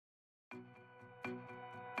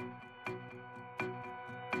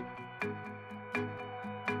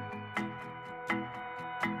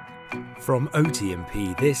From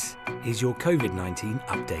OTMP, this is your COVID-19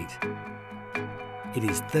 update. It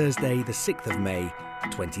is Thursday, the 6th of May,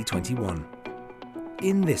 2021.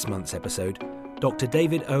 In this month's episode, Dr.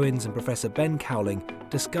 David Owens and Professor Ben Cowling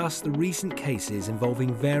discuss the recent cases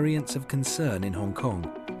involving variants of concern in Hong Kong.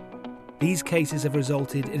 These cases have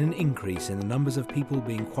resulted in an increase in the numbers of people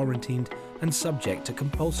being quarantined and subject to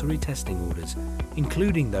compulsory testing orders,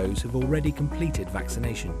 including those who've already completed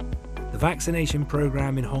vaccination. The vaccination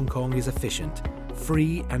program in Hong Kong is efficient,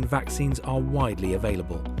 free, and vaccines are widely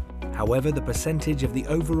available. However, the percentage of the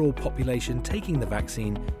overall population taking the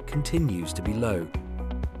vaccine continues to be low.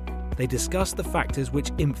 They discuss the factors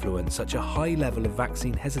which influence such a high level of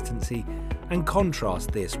vaccine hesitancy and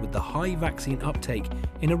contrast this with the high vaccine uptake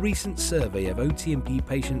in a recent survey of OTMP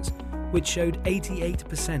patients, which showed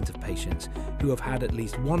 88% of patients who have had at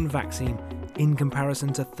least one vaccine in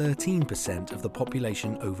comparison to 13% of the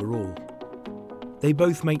population overall. They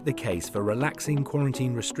both make the case for relaxing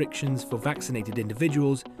quarantine restrictions for vaccinated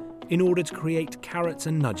individuals in order to create carrots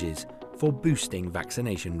and nudges for boosting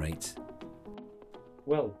vaccination rates.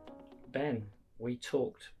 Well, Ben, we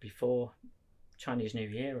talked before Chinese New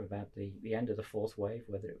Year about the end of the fourth wave,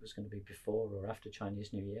 whether it was going to be before or after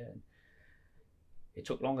Chinese New Year. And it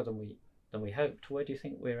took longer than we hoped. Where do you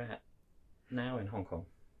think we're at now in Hong Kong?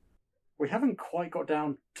 We haven't quite got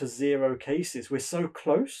down to zero cases. We're so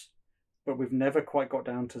close, but we've never quite got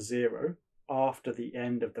down to zero after the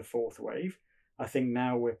end of the fourth wave. I think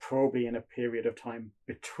now we're probably in a period of time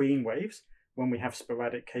between waves when we have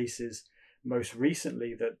sporadic cases. Most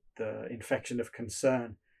recently, that the infection of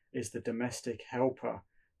concern is the domestic helper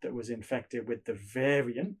that was infected with the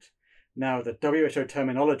variant. Now, the WHO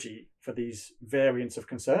terminology for these variants of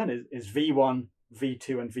concern is V1,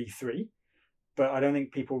 V2, and V3, but I don't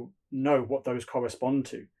think people know what those correspond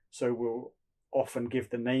to. So we'll often give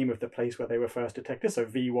the name of the place where they were first detected. So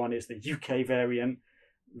V1 is the UK variant,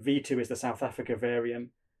 V2 is the South Africa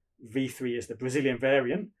variant, V3 is the Brazilian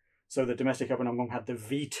variant. So the domestic helper in Hong Kong had the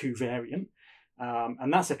V2 variant.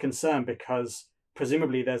 And that's a concern because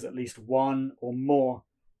presumably there's at least one or more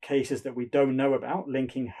cases that we don't know about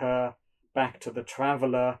linking her back to the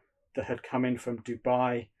traveller that had come in from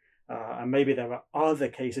Dubai. And maybe there are other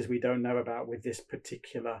cases we don't know about with this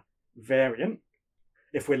particular variant.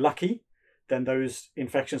 If we're lucky, then those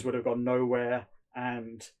infections would have gone nowhere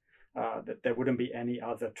and that there wouldn't be any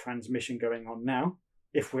other transmission going on now.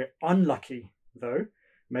 If we're unlucky, though,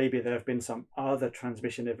 maybe there have been some other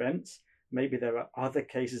transmission events. Maybe there are other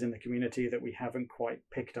cases in the community that we haven't quite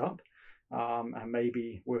picked up. And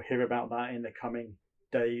maybe we'll hear about that in the coming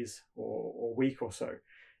days or week or so.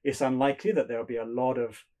 It's unlikely that there'll be a lot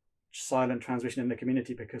of silent transmission in the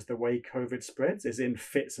community because the way COVID spreads is in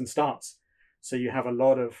fits and starts. So you have a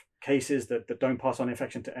lot of cases that don't pass on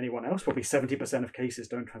infection to anyone else. Probably 70% of cases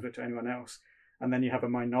don't transmit to anyone else. And then you have a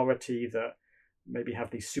minority that maybe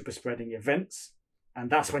have these super spreading events. And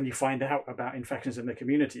that's when you find out about infections in the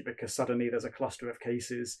community because suddenly there's a cluster of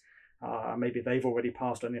cases. Maybe they've already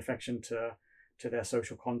passed on infection to their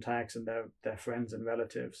social contacts and their friends and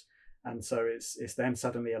relatives. And so it's then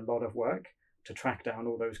suddenly a lot of work to track down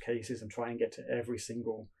all those cases and try and get to every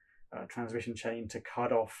single transmission chain to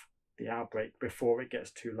cut off the outbreak before it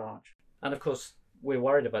gets too large. And of course, we're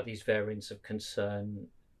worried about these variants of concern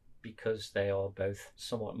because they are both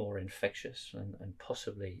somewhat more infectious and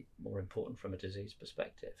possibly more important from a disease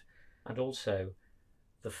perspective. And also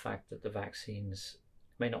the fact that the vaccines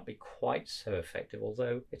may not be quite so effective,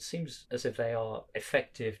 although it seems as if they are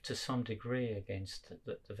effective to some degree against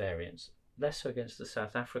the variants. Less so against the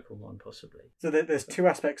South African one, possibly. So there's two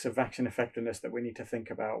aspects of vaccine effectiveness that we need to think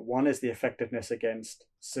about. One is the effectiveness against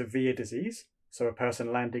severe disease. So a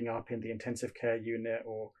person landing up in the intensive care unit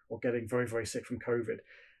or getting very, very sick from COVID.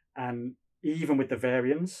 And even with the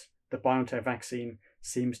variants, the BioNTech vaccine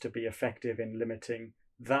seems to be effective in limiting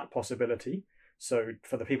that possibility. So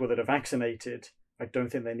for the people that are vaccinated, I don't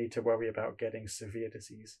think they need to worry about getting severe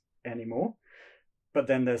disease anymore. But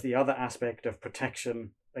then there's the other aspect of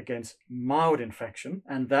protection against mild infection.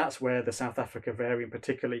 And that's where the South Africa variant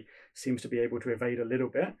particularly seems to be able to evade a little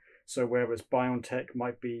bit. So whereas BioNTech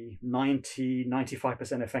might be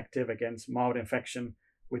 95% effective against mild infection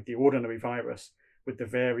with the ordinary virus, with the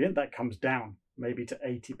variant that comes down maybe to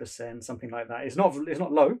 80%, something like that. It's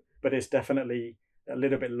not low, but it's definitely a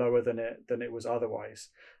little bit lower than it was otherwise.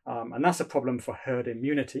 And that's a problem for herd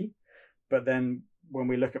immunity. But then when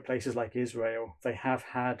we look at places like Israel, they have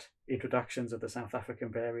had introductions of the South African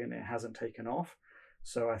variant. It hasn't taken off.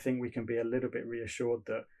 So I think we can be a little bit reassured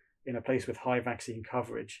that in a place with high vaccine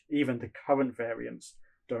coverage, even the current variants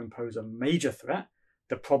don't pose a major threat.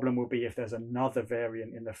 The problem will be if there's another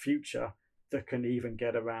variant in the future that can even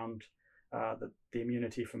get around the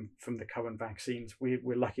immunity from the current vaccines. We're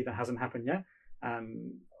lucky that hasn't happened yet,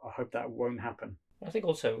 and I hope that won't happen. I think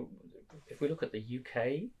also, if we look at the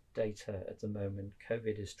UK data at the moment,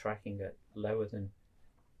 COVID is tracking at lower than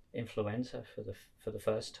influenza for the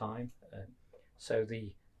first time. So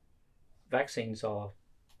the vaccines are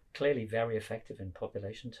clearly very effective in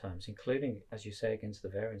population terms, including, as you say, against the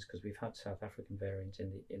variants, because we've had South African variants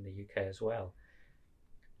in the UK as well.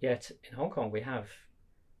 Yet in Hong Kong we have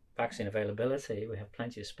vaccine availability, we have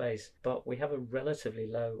plenty of space, but we have a relatively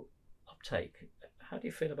low uptake. How do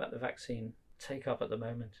you feel about the vaccine take up at the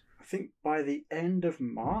moment? I think by the end of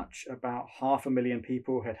March, about 500,000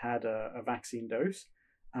 people had a vaccine dose,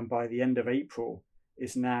 and by the end of April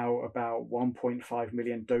is now about 1.5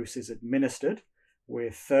 million doses administered,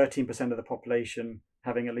 with 13% of the population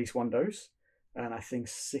having at least one dose, and I think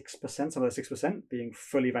 6%, some of the 6% being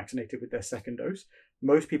fully vaccinated with their second dose.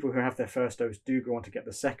 Most people who have their first dose do go on to get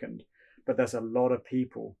the second, but there's a lot of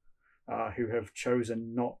people who have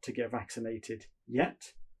chosen not to get vaccinated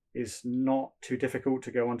yet. It's not too difficult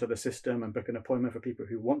to go onto the system and book an appointment for people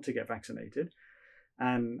who want to get vaccinated.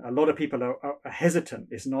 And a lot of people are hesitant.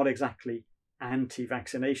 It's not exactly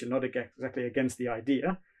anti-vaccination, not exactly against the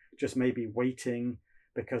idea, just maybe waiting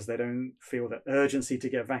because they don't feel the urgency to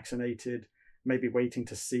get vaccinated, maybe waiting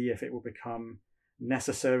to see if it will become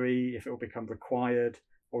necessary, if it will become required,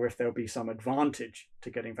 or if there'll be some advantage to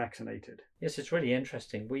getting vaccinated. Yes, it's really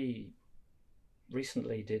interesting. We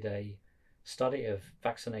recently did a study of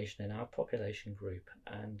vaccination in our population group,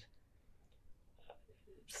 and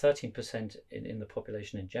 13% in the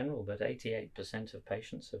population in general, but 88% of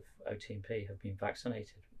patients of OTMP have been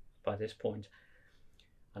vaccinated by this point,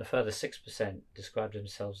 and a further 6% described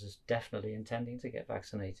themselves as definitely intending to get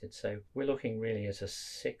vaccinated. So we're looking really at a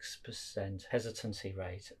 6% hesitancy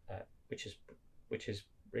rate, which is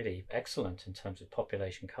really excellent in terms of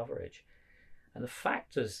population coverage. And the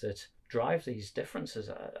factors that drive these differences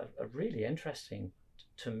are really interesting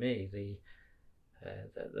to me. The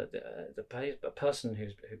person who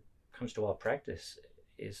comes to our practice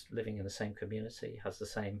is living in the same community, has the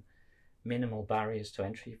same minimal barriers to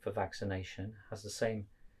entry for vaccination, has the same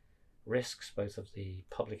risks, both of the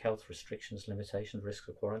public health restrictions, limitations, risks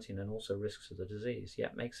of quarantine, and also risks of the disease,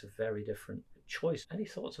 yet makes a very different choice. Any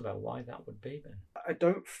thoughts about why that would be, Ben? I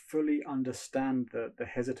don't fully understand the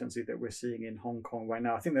hesitancy that we're seeing in Hong Kong right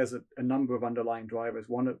now. I think there's a number of underlying drivers.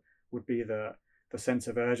 One would be the sense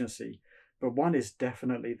of urgency, but one is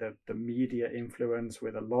definitely the media influence,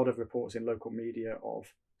 with a lot of reports in local media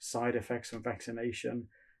of side effects from vaccination,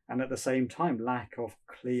 and at the same time lack of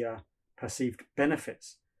clear perceived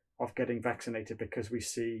benefits of getting vaccinated, because we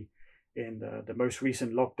see in the most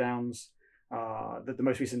recent lockdowns, the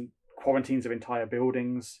most recent quarantines of entire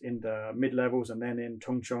buildings in the mid-levels, and then in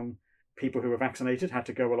Tung Chung, people who were vaccinated had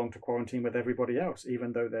to go along to quarantine with everybody else,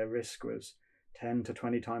 even though their risk was 10 to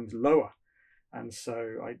 20 times lower. And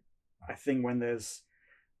so I think when there's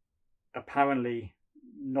apparently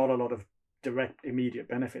not a lot of direct immediate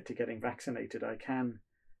benefit to getting vaccinated, I can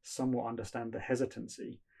somewhat understand the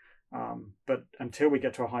hesitancy. But until we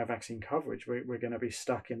get to a high vaccine coverage, we're going to be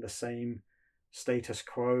stuck in the same status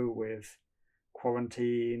quo, with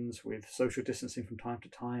quarantines, with social distancing from time to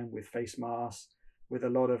time, with face masks, with a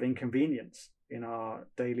lot of inconvenience in our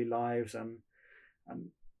daily lives, and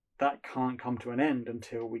that can't come to an end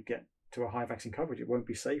until we get to a high vaccine coverage. It won't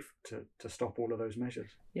be safe to stop all of those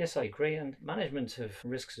measures. Yes, I agree. And management of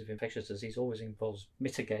risks of infectious disease always involves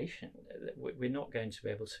mitigation. We're not going to be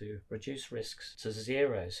able to reduce risks to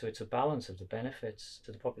zero. So it's a balance of the benefits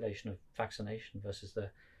to the population of vaccination versus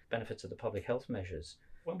the benefits of the public health measures.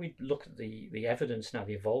 When we look at the evidence now,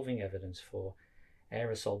 the evolving evidence for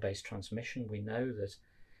aerosol-based transmission, we know that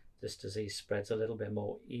this disease spreads a little bit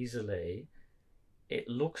more easily. It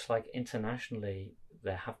looks like internationally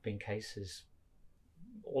there have been cases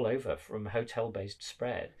all over from hotel-based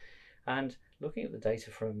spread. And looking at the data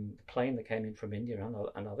from the plane that came in from India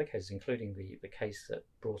and other cases, including the case that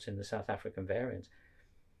brought in the South African variant,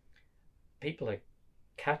 people are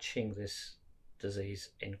catching this disease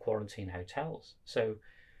in quarantine hotels. So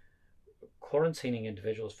quarantining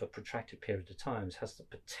individuals for protracted periods of time has the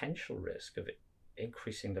potential risk of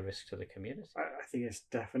increasing the risk to the community. I think it's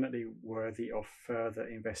definitely worthy of further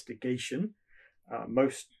investigation.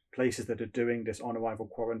 Most places that are doing this on-arrival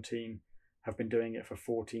quarantine have been doing it for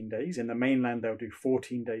 14 days. In the mainland, they'll do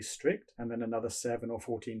 14 days strict and then another 7 or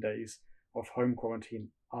 14 days of home quarantine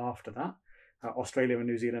after that. Australia and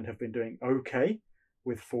New Zealand have been doing okay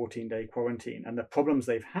with 14-day quarantine. And the problems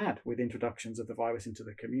they've had with introductions of the virus into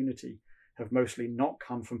the community have mostly not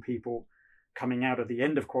come from people coming out at the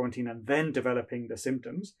end of quarantine and then developing the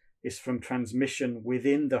symptoms. is from transmission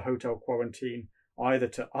within the hotel quarantine, either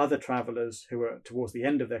to other travellers who are towards the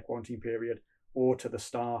end of their quarantine period or to the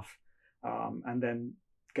staff, and then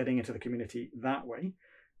getting into the community that way.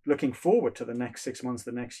 Looking forward to the next 6 months,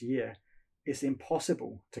 the next year, it's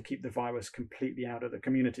impossible to keep the virus completely out of the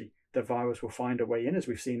community. The virus will find a way in, as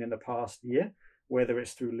we've seen in the past year, whether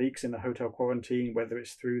it's through leaks in the hotel quarantine, whether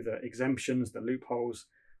it's through the exemptions, the loopholes,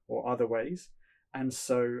 or other ways. And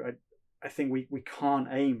so I think we can't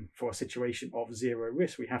aim for a situation of zero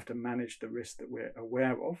risk. We have to manage the risk that we're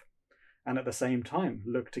aware of, and at the same time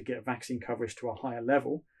look to get vaccine coverage to a higher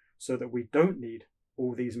level so that we don't need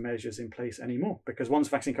all these measures in place anymore. Because once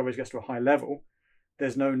vaccine coverage gets to a high level,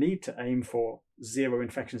 there's no need to aim for zero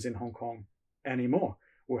infections in Hong Kong anymore.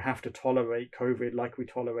 We'll have to tolerate COVID like we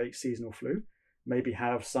tolerate seasonal flu, maybe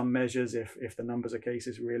have some measures if the numbers of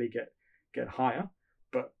cases really get higher.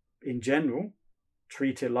 But in general,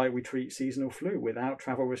 treat it like we treat seasonal flu, without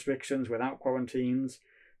travel restrictions, without quarantines,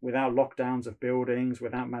 without lockdowns of buildings,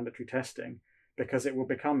 without mandatory testing, because it will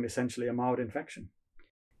become essentially a mild infection.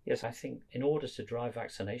 Yes, I think in order to drive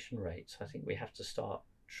vaccination rates, I think we have to start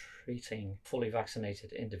treating fully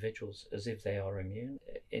vaccinated individuals as if they are immune.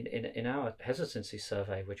 In our hesitancy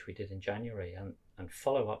survey, which we did in January, and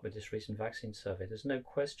follow up with this recent vaccine survey, there's no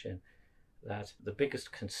question that the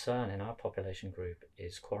biggest concern in our population group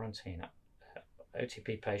is quarantine.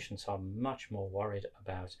 OTP patients are much more worried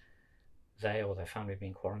about they or their family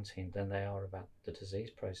being quarantined than they are about the disease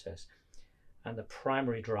process. And the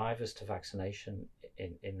primary drivers to vaccination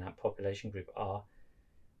in that population group are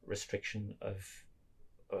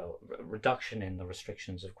reduction in the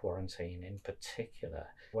restrictions of quarantine. In particular,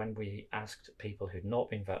 when we asked people who'd not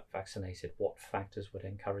been vaccinated what factors would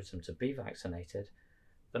encourage them to be vaccinated,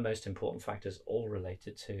 the most important factors all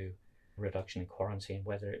related to reduction in quarantine,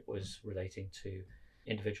 whether it was relating to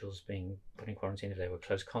individuals being put in quarantine if they were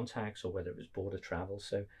close contacts or whether it was border travel.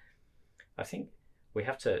 So I think we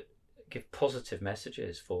have to give positive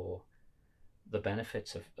messages for the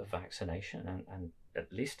benefits of vaccination, and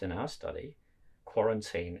at least in our study,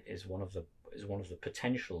 quarantine is one of the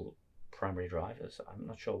potential primary drivers. I'm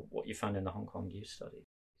not sure what you found in the Hong Kong youth study.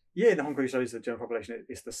 Yeah, in the Hong Kong studies, the general population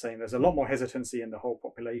is the same. There's a lot more hesitancy in the whole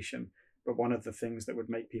population, but one of the things that would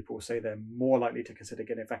make people say they're more likely to consider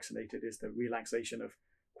getting vaccinated is the relaxation of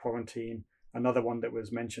quarantine. Another one that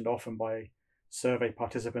was mentioned often by survey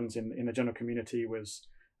participants in the general community was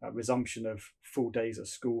resumption of full days at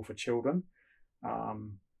school for children,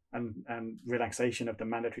 and relaxation of the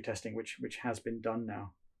mandatory testing, which has been done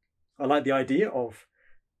now. I like the idea of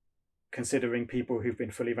considering people who've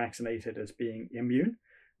been fully vaccinated as being immune.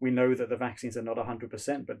 We know that the vaccines are not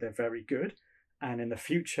 100%, but they're very good. And in the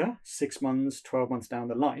future, 6 months, 12 months down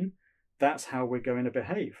the line, that's how we're going to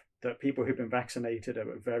behave. That people who've been vaccinated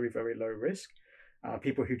are at very, very low risk.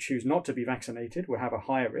 People who choose not to be vaccinated will have a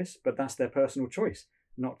higher risk, but that's their personal choice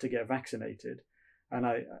not to get vaccinated. And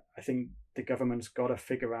I think the government's got to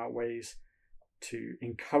figure out ways to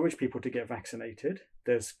encourage people to get vaccinated.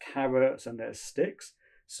 There's carrots and there's sticks.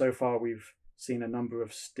 So far, we've seen a number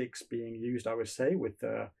of sticks being used, I would say, with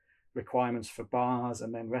the requirements for bars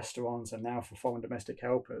and then restaurants and now for foreign domestic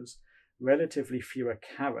helpers. Relatively fewer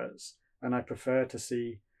carrots. And I prefer to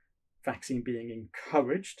see vaccine being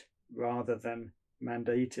encouraged rather than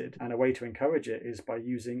mandated. And a way to encourage it is by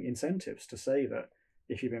using incentives to say that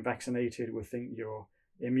if you've been vaccinated, we'll think you're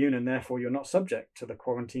immune and therefore you're not subject to the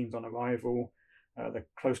quarantines on arrival, the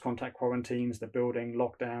close contact quarantines, the building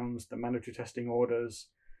lockdowns, the mandatory testing orders,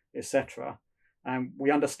 etc. And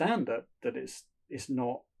we understand that it's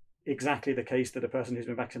not exactly the case that a person who's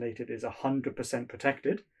been vaccinated is 100%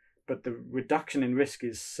 protected, but the reduction in risk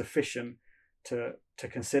is sufficient to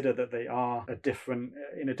consider that they are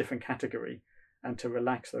in a different category and to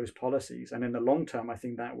relax those policies. And in the long term, I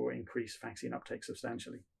think that will increase vaccine uptake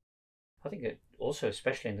substantially. I think it also,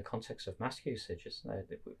 especially in the context of mask usage,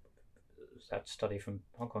 that study from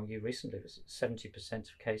Hong Kong U recently was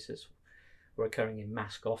 70% of cases were occurring in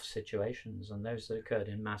mask-off situations, and those that occurred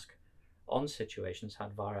in mask-on situations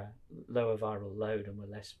had lower viral load and were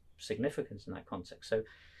less significant in that context. So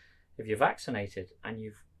if you're vaccinated and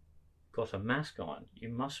you've got a mask on, you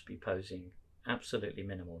must be posing absolutely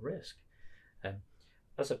minimal risk.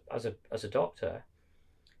 As a doctor,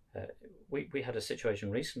 we had a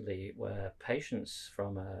situation recently where patients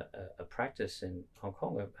from a practice in Hong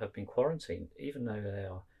Kong have been quarantined, even though they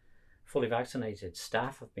are fully vaccinated.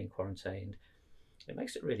 Staff have been quarantined. It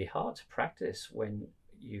makes it really hard to practice when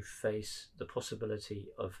you face the possibility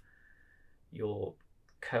of your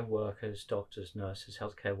co-workers, doctors, nurses,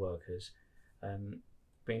 healthcare workers,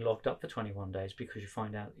 being locked up for 21 days because you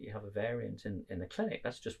find out that you have a variant in the clinic.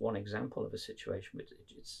 That's just one example of a situation which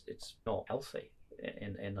it's not healthy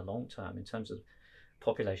in the long term in terms of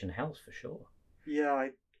population health, for sure. Yeah,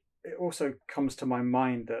 it also comes to my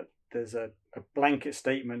mind that there's a blanket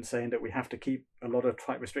statement saying that we have to keep a lot of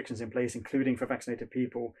tight restrictions in place, including for vaccinated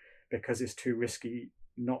people, because it's too risky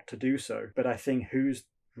not to do so. But I think who's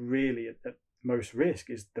really at most risk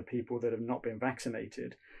is the people that have not been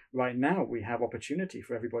vaccinated. Right now, we have opportunity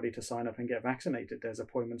for everybody to sign up and get vaccinated. There's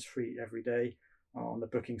appointments free every day on the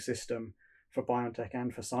booking system for BioNTech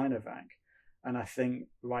and for Sinovac. And I think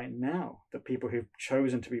right now, the people who've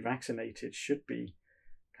chosen to be vaccinated should be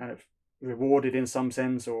kind of rewarded in some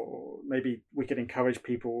sense, or maybe we could encourage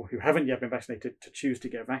people who haven't yet been vaccinated to choose to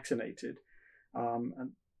get vaccinated.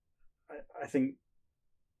 And I think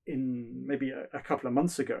in maybe a couple of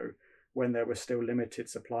months ago, when there were still limited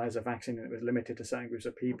supplies of vaccine and it was limited to certain groups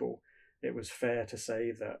of people, it was fair to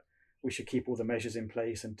say that we should keep all the measures in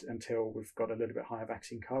place until we've got a little bit higher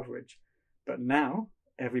vaccine coverage. But now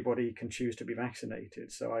everybody can choose to be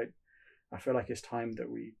vaccinated. So I feel like it's time that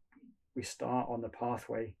we start on the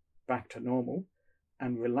pathway back to normal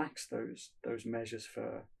and relax those measures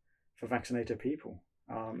for vaccinated people.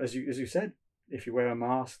 As you said, if you wear a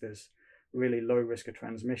mask, there's really low risk of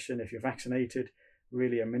transmission. If you're vaccinated,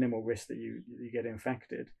 really a minimal risk that you get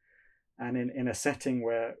infected. And in a setting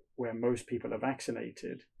where most people are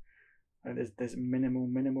vaccinated, there's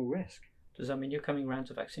minimal risk. Does that mean you're coming around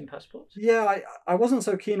to vaccine passports? Yeah, I wasn't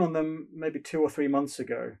so keen on them maybe 2 or 3 months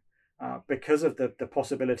ago because of the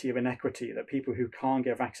possibility of inequity, that people who can't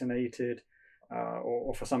get vaccinated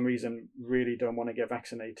or for some reason really don't want to get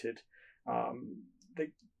vaccinated,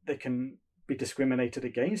 they can be discriminated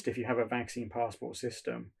against if you have a vaccine passport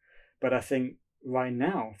system. But I think right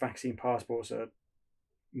now, vaccine passports are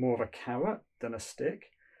more of a carrot than a stick.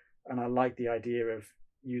 And I like the idea of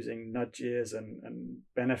using nudges and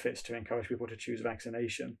benefits to encourage people to choose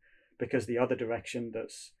vaccination, because the other direction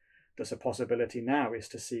that's a possibility now is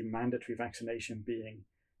to see mandatory vaccination being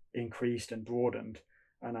increased and broadened.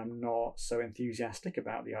 And I'm not so enthusiastic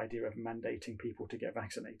about the idea of mandating people to get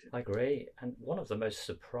vaccinated. I agree. And one of the most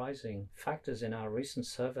surprising factors in our recent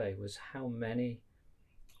survey was how many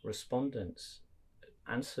respondents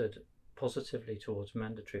answered positively towards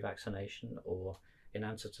mandatory vaccination, or in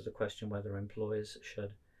answer to the question whether employers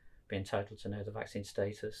should be entitled to know the vaccine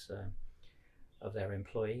status of their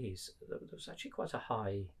employees. There was actually quite a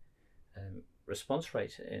high response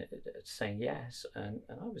rate saying yes, and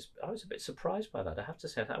I was a bit surprised by that, I have to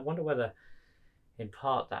say. I wonder whether in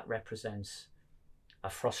part that represents a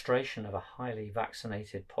frustration of a highly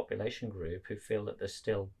vaccinated population group who feel that they're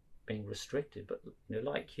still being restricted. But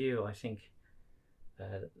like you, I think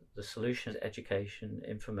the solution is education,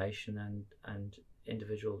 information, and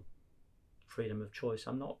individual freedom of choice.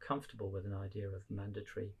 I'm not comfortable with an idea of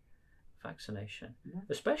mandatory vaccination,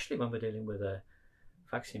 especially when we're dealing with a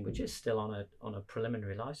vaccine which is still on a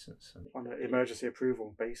preliminary license. On an emergency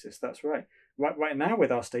approval basis, that's right. Right now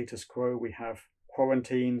with our status quo, we have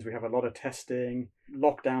quarantines, we have a lot of testing,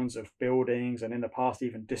 lockdowns of buildings, and in the past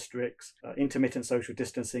even districts, intermittent social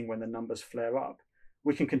distancing when the numbers flare up.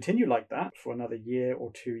 We can continue like that for another year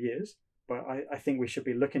or 2 years, but I think we should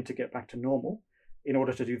be looking to get back to normal. In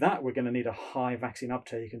order to do that, we're going to need a high vaccine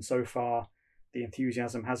uptake, and so far the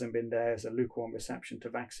enthusiasm hasn't been there. There's a lukewarm reception to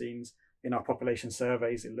vaccines. In our population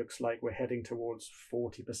surveys, it looks like we're heading towards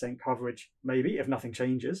 40% coverage, maybe, if nothing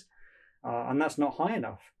changes, and that's not high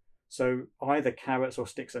enough. So either carrots or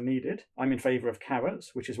sticks are needed. I'm in favour of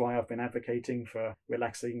carrots, which is why I've been advocating for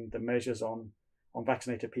relaxing the measures on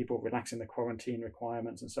vaccinated people, relaxing the quarantine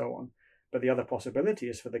requirements and so on. But the other possibility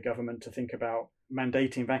is for the government to think about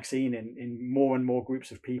mandating vaccine in more and more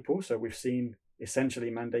groups of people. So we've seen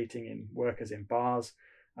essentially mandating in workers in bars,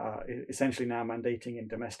 essentially now mandating in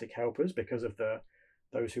domestic helpers, because of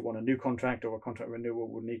those who want a new contract or a contract renewal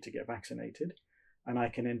will need to get vaccinated. And I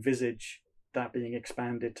can envisage that being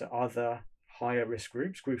expanded to other higher risk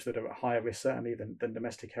groups that are at higher risk certainly than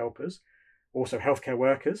domestic helpers. Also healthcare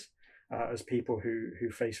workers, as people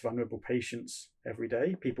who face vulnerable patients every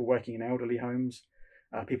day, people working in elderly homes,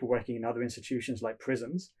 people working in other institutions like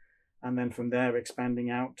prisons, and then from there expanding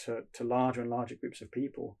out to larger and larger groups of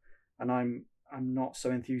people. And I'm not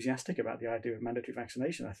so enthusiastic about the idea of mandatory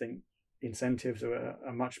vaccination. I think incentives are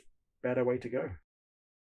a much better way to go.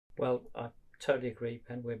 Well, I totally agree,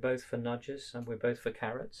 Ben. We're both for nudges and we're both for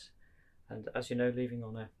carrots. And as you know, leaving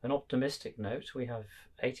on an optimistic note, we have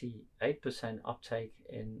 88% uptake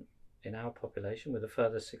in our population, with a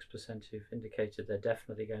further 6% who've indicated they're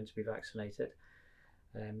definitely going to be vaccinated.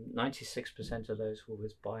 96% of those were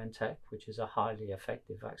with BioNTech, which is a highly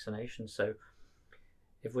effective vaccination. So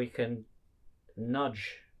if we can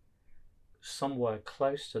nudge somewhere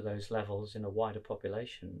close to those levels in a wider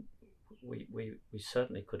population, we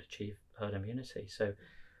certainly could achieve herd immunity. So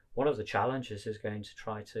one of the challenges is going to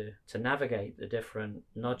try to navigate the different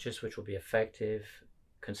nudges which will be effective,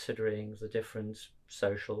 considering the different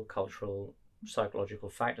social, cultural, psychological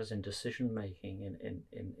factors in decision making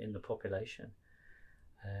in the population,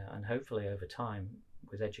 and hopefully over time,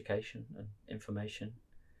 with education and information,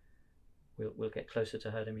 we'll get closer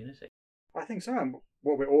to herd immunity. I think so. And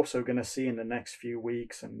what we're also going to see in the next few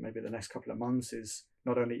weeks and maybe the next couple of months is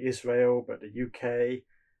not only Israel, but the UK,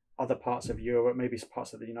 other parts of Europe, maybe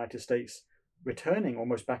parts of the United States, returning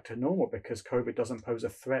almost back to normal because COVID doesn't pose a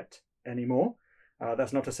threat anymore.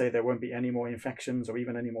 That's not to say there won't be any more infections or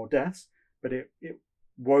even any more deaths, but it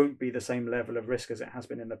won't be the same level of risk as it has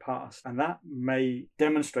been in the past. And that may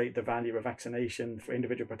demonstrate the value of vaccination for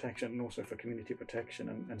individual protection and also for community protection,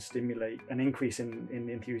 and stimulate an increase in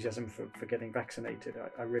enthusiasm for getting vaccinated.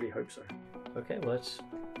 I really hope so. Okay, well, let's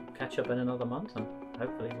catch up in another month and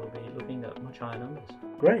hopefully we'll be looking at much higher numbers.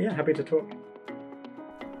 Great, yeah, happy to talk.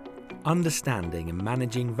 Understanding and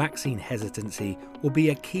managing vaccine hesitancy will be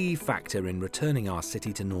a key factor in returning our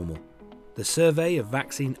city to normal. The survey of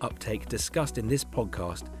vaccine uptake discussed in this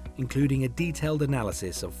podcast, including a detailed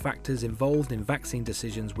analysis of factors involved in vaccine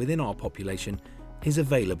decisions within our population, is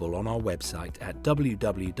available on our website at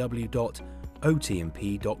www.otmp.com.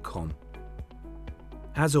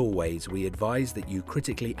 As always, we advise that you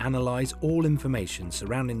critically analyse all information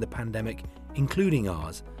surrounding the pandemic, including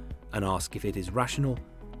ours, and ask if it is rational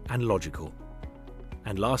and logical.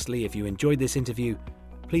 And lastly, if you enjoyed this interview,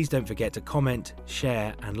 please don't forget to comment,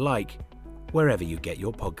 share and like wherever you get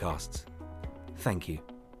your podcasts. Thank you.